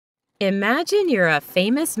Imagine you're a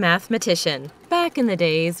famous mathematician, back in the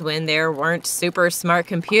days when there weren't super smart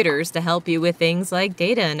computers to help you with things like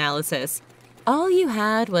data analysis. All you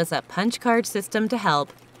had was a punch card system to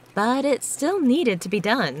help, but it still needed to be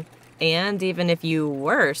done. And even if you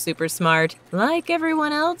were super smart, like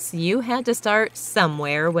everyone else, you had to start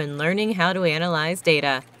somewhere when learning how to analyze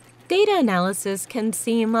data. Data analysis can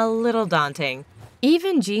seem a little daunting.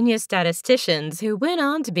 Even genius statisticians who went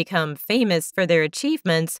on to become famous for their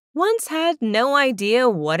achievements once had no idea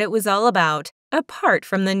what it was all about, apart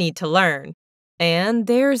from the need to learn. And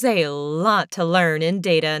there's a lot to learn in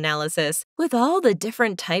data analysis, with all the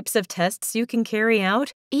different types of tests you can carry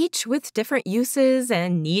out, each with different uses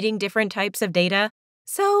and needing different types of data.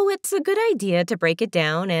 So it's a good idea to break it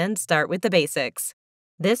down and start with the basics.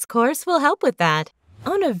 This course will help with that.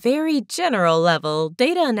 On a very general level,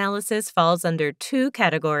 data analysis falls under two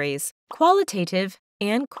categories: qualitative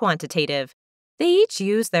and quantitative. They each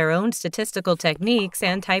use their own statistical techniques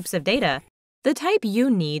and types of data. The type you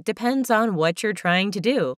need depends on what you're trying to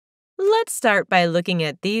do. Let's start by looking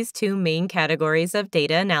at these two main categories of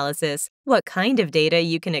data analysis: what kind of data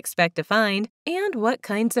you can expect to find, and what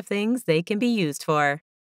kinds of things they can be used for.